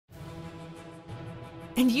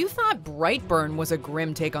And you thought Brightburn was a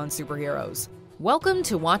grim take on superheroes. Welcome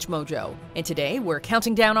to Watch Mojo, and today we're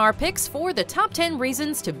counting down our picks for the top 10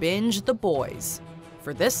 reasons to binge The Boys.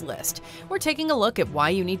 For this list, we're taking a look at why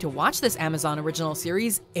you need to watch this Amazon original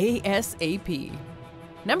series ASAP.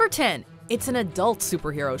 Number 10. It's an adult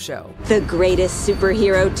superhero show. The greatest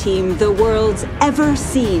superhero team the world's ever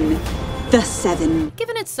seen. The Seven.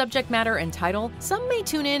 Given its subject matter and title, some may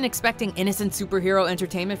tune in expecting innocent superhero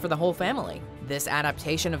entertainment for the whole family. This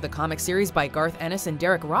adaptation of the comic series by Garth Ennis and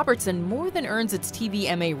Derek Robertson more than earns its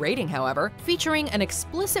TVMA rating, however, featuring an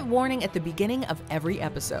explicit warning at the beginning of every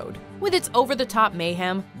episode. With its over-the-top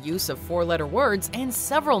mayhem, use of four-letter words, and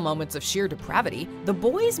several moments of sheer depravity, The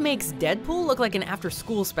Boys makes Deadpool look like an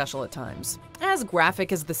after-school special at times. As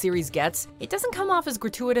graphic as the series gets, it doesn't come off as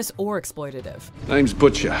gratuitous or exploitative. Name's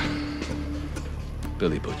Butcher.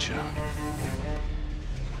 Billy Butcher.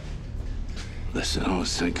 Listen, I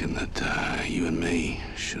was thinking that you and me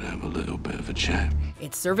should have a little bit of a chat.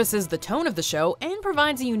 It services the tone of the show and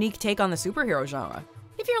provides a unique take on the superhero genre.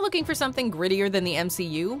 If you're looking for something grittier than the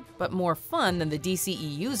MCU, but more fun than the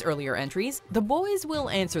DCEU's earlier entries, The Boys will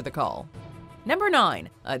answer the call. Number 9.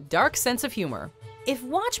 A dark sense of humor. If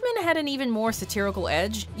Watchmen had an even more satirical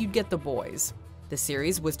edge, you'd get The Boys. The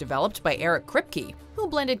series was developed by Eric Kripke, who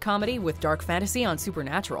blended comedy with dark fantasy on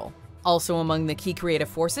Supernatural. Also among the key creative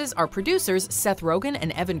forces are producers Seth Rogen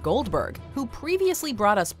and Evan Goldberg, who previously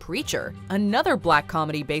brought us Preacher, another black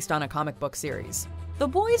comedy based on a comic book series. The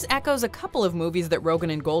Boys echoes a couple of movies that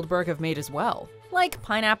Rogen and Goldberg have made as well. Like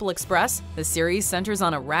Pineapple Express, the series centers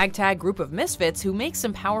on a ragtag group of misfits who make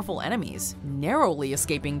some powerful enemies, narrowly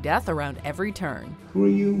escaping death around every turn. Who are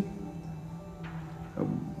you? A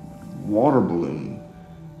water balloon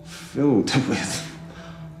filled with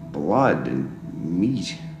blood and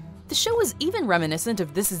meat. The show is even reminiscent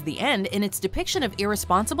of This Is the End in its depiction of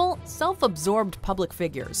irresponsible, self-absorbed public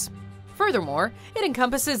figures. Furthermore, it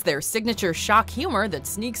encompasses their signature shock humor that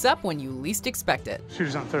sneaks up when you least expect it.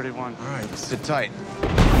 Shooter's on 31. All right, sit tight.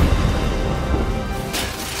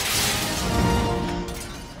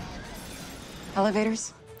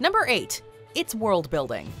 Elevators? Number 8. It's world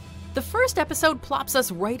building. The first episode plops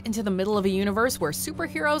us right into the middle of a universe where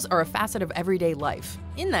superheroes are a facet of everyday life.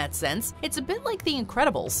 In that sense, it's a bit like The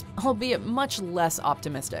Incredibles, albeit much less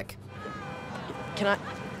optimistic. Can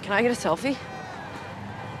I get a selfie?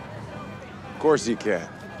 Of course you can.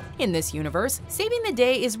 In this universe, saving the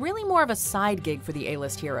day is really more of a side gig for the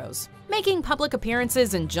A-list heroes. Making public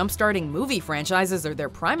appearances and jump-starting movie franchises are their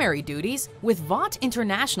primary duties, with Vought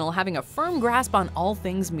International having a firm grasp on all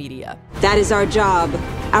things media. That is our job,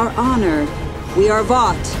 our honor. We are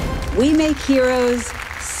Vought. We make heroes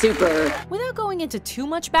super. Without going into too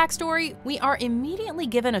much backstory, we are immediately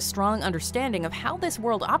given a strong understanding of how this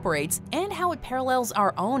world operates and how it parallels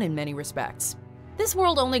our own in many respects. This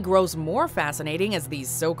world only grows more fascinating as these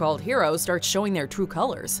so-called heroes start showing their true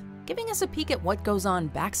colors, giving us a peek at what goes on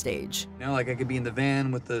backstage. You know, like I could be in the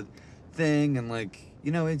van with the thing and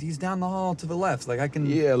he's down the hall to the left, like I can...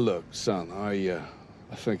 Yeah, look, son, I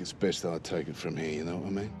think it's best that I take it from here, you know what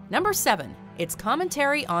I mean? Number 7. It's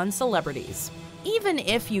commentary on celebrities. Even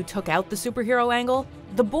if you took out the superhero angle,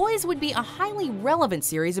 The Boys would be a highly relevant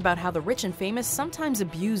series about how the rich and famous sometimes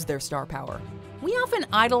abuse their star power. We often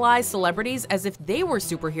idolize celebrities as if they were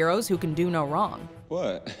superheroes who can do no wrong.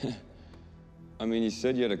 What? I mean, you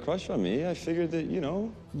said you had a crush on me. I figured that,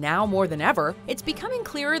 Now more than ever, it's becoming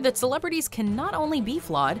clearer that celebrities can not only be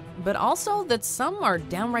flawed, but also that some are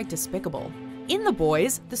downright despicable. In The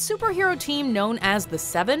Boys, the superhero team known as the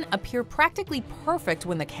Seven appear practically perfect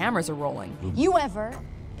when the cameras are rolling. You ever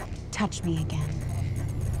touch me again,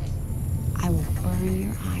 I will burn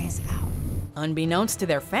your eyes out. Unbeknownst to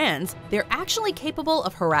their fans, they're actually capable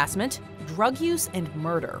of harassment, drug use, and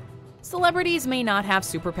murder. Celebrities may not have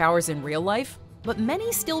superpowers in real life, but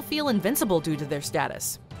many still feel invincible due to their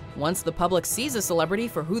status. Once the public sees a celebrity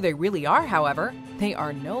for who they really are, however, they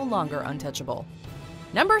are no longer untouchable.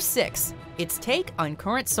 Number 6. Its take on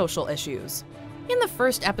current social issues. In the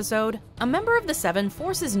first episode, a member of the Seven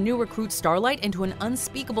forces new recruit Starlight into an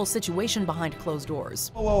unspeakable situation behind closed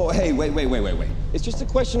doors. Whoa, hey, wait. It's just a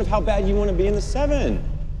question of how bad you want to be in the Seven.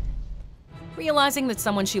 Realizing that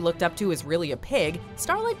someone she looked up to is really a pig,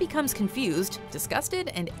 Starlight becomes confused, disgusted,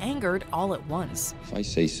 and angered all at once. If I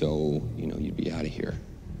say so, you'd be out of here.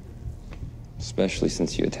 Especially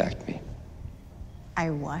since you attacked me. I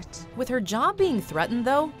what? With her job being threatened,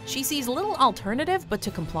 though, she sees little alternative but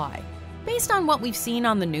to comply. Based on what we've seen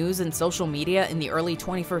on the news and social media in the early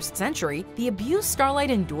 21st century, the abuse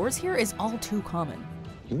Starlight endures here is all too common.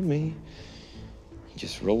 You and me,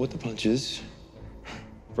 just roll with the punches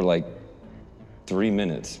for like 3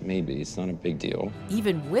 minutes, maybe. It's not a big deal.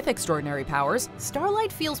 Even with extraordinary powers,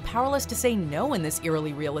 Starlight feels powerless to say no in this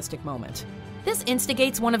eerily realistic moment. This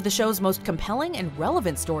instigates one of the show's most compelling and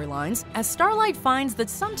relevant storylines, as Starlight finds that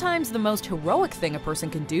sometimes the most heroic thing a person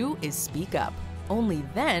can do is speak up. Only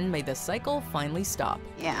then may the cycle finally stop.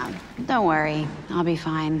 Yeah, don't worry. I'll be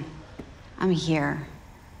fine. I'm here.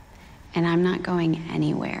 And I'm not going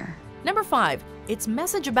anywhere. Number 5, its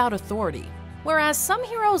message about authority. Whereas some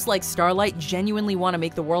heroes like Starlight genuinely want to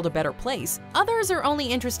make the world a better place, others are only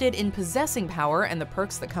interested in possessing power and the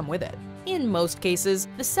perks that come with it. In most cases,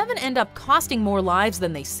 the 7 end up costing more lives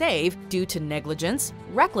than they save due to negligence,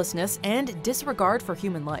 recklessness, and disregard for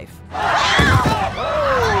human life. That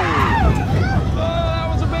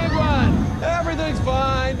was a big one! Everything's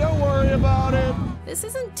fine, don't worry about it. This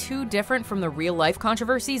isn't too different from the real-life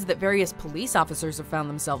controversies that various police officers have found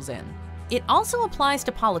themselves in. It also applies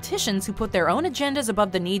to politicians who put their own agendas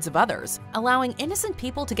above the needs of others, allowing innocent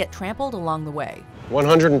people to get trampled along the way.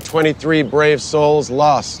 123 brave souls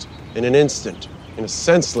lost in an instant, in a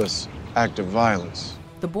senseless act of violence.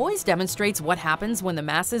 The Boys demonstrates what happens when the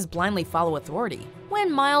masses blindly follow authority. When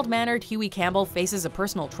mild-mannered Huey Campbell faces a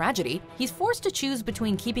personal tragedy, he's forced to choose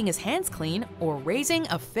between keeping his hands clean or raising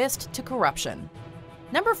a fist to corruption.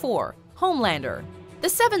 Number 4, Homelander. The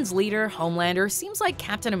 7's leader, Homelander, seems like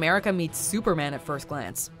Captain America meets Superman at first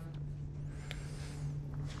glance.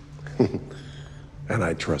 And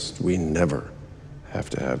I trust we never have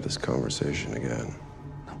to have this conversation again.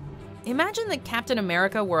 Imagine that Captain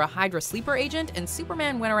America were a Hydra sleeper agent and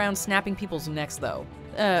Superman went around snapping people's necks, though.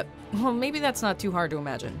 Well, maybe that's not too hard to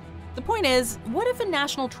imagine. The point is, what if a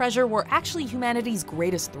national treasure were actually humanity's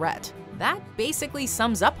greatest threat? That basically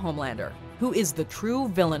sums up Homelander, who is the true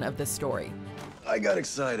villain of this story. I got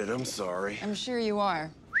excited, I'm sorry. I'm sure you are.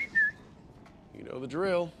 You know the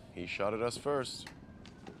drill. He shot at us first.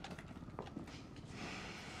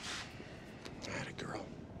 Atta girl.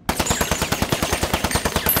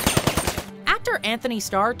 Actor Anthony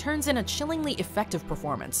Starr turns in a chillingly effective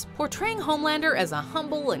performance, portraying Homelander as a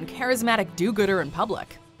humble and charismatic do-gooder in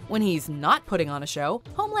public. When he's not putting on a show,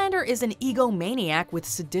 Homelander is an egomaniac with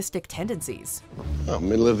sadistic tendencies. Oh,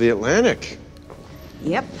 middle of the Atlantic.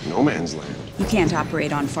 Yep. No man's land. You can't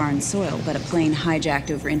operate on foreign soil, but a plane hijacked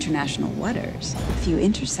over international waters. If you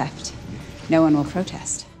intercept, no one will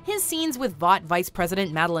protest. His scenes with Vought Vice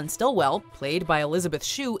President Madeline Stillwell, played by Elizabeth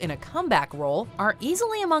Shue in a comeback role, are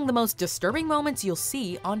easily among the most disturbing moments you'll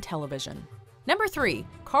see on television. Number 3,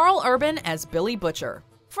 Karl Urban as Billy Butcher.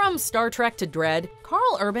 From Star Trek to Dredd,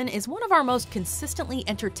 Karl Urban is one of our most consistently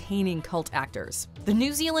entertaining cult actors. The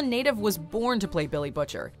New Zealand native was born to play Billy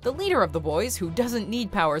Butcher, the leader of the boys who doesn't need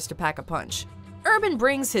powers to pack a punch. Urban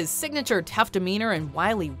brings his signature tough demeanor and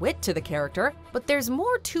wily wit to the character, but there's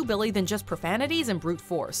more to Billy than just profanities and brute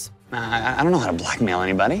force. I don't know how to blackmail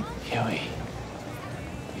anybody. Huey,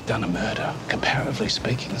 you've done a murder. Comparatively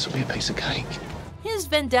speaking, this will be a piece of cake. His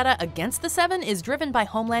vendetta against the 7 is driven by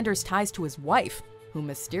Homelander's ties to his wife, who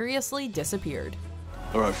mysteriously disappeared.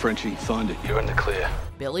 All right, Frenchie, find it. You're in the clear.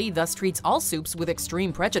 Billy thus treats all supes with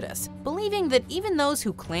extreme prejudice, believing that even those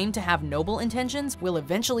who claim to have noble intentions will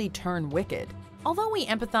eventually turn wicked. Although we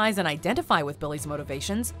empathize and identify with Billy's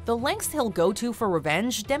motivations, the lengths he'll go to for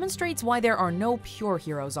revenge demonstrates why there are no pure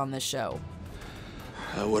heroes on this show.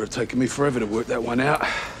 It would have taken me forever to work that one out.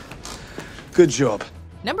 Good job.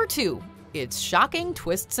 Number 2, its shocking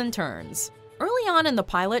twists and turns. Early on in the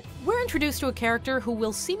pilot, we're introduced to a character who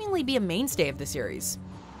will seemingly be a mainstay of the series.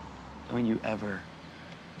 Don't you ever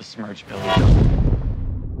besmirch Billy.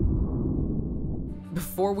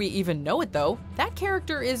 Before we even know it, though, that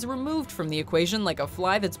character is removed from the equation like a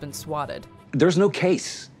fly that's been swatted. There's no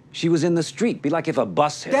case. She was in the street. Be like if a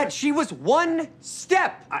bus hit her. Dad, she was one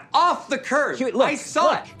step off the curb. Huey, look, I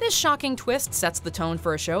saw it. This shocking twist sets the tone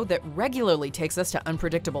for a show that regularly takes us to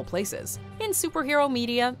unpredictable places. In superhero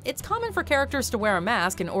media, it's common for characters to wear a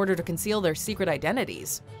mask in order to conceal their secret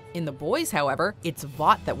identities. In The Boys, however, it's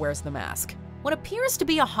Vought that wears the mask. What appears to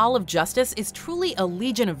be a Hall of Justice is truly a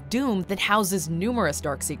Legion of Doom that houses numerous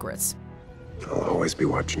dark secrets. I'll always be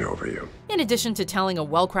watching over you. In addition to telling a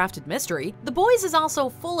well-crafted mystery, The Boys is also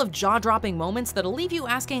full of jaw-dropping moments that'll leave you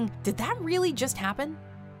asking, did that really just happen?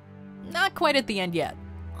 Not quite at the end yet.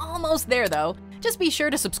 Almost there though. Just be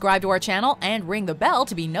sure to subscribe to our channel and ring the bell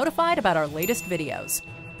to be notified about our latest videos.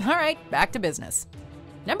 Alright, back to business.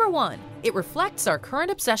 Number 1, it reflects our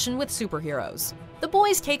current obsession with superheroes. The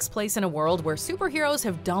Boys takes place in a world where superheroes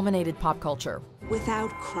have dominated pop culture.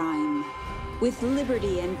 Without crime, with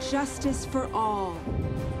liberty and justice for all.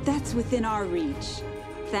 That's within our reach,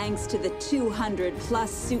 thanks to the 200+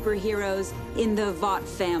 superheroes in the Vought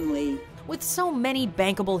family. With so many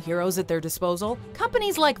bankable heroes at their disposal,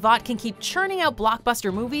 companies like Vought can keep churning out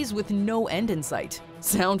blockbuster movies with no end in sight.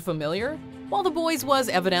 Sound familiar? While The Boys was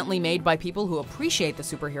evidently made by people who appreciate the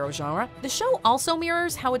superhero genre, the show also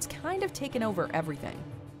mirrors how it's kind of taken over everything.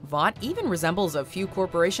 Vought even resembles a few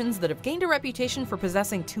corporations that have gained a reputation for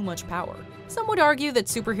possessing too much power. Some would argue that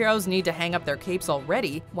superheroes need to hang up their capes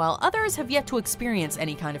already, while others have yet to experience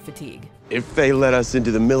any kind of fatigue. If they let us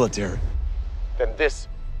into the military, then this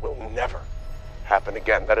will never happen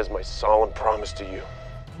again. That is my solemn promise to you.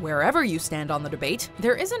 Wherever you stand on the debate,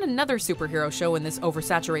 there isn't another superhero show in this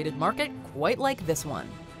oversaturated market quite like this one.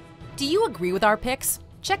 Do you agree with our picks?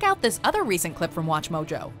 Check out this other recent clip from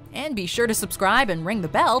WatchMojo, and be sure to subscribe and ring the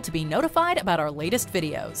bell to be notified about our latest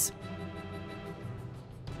videos.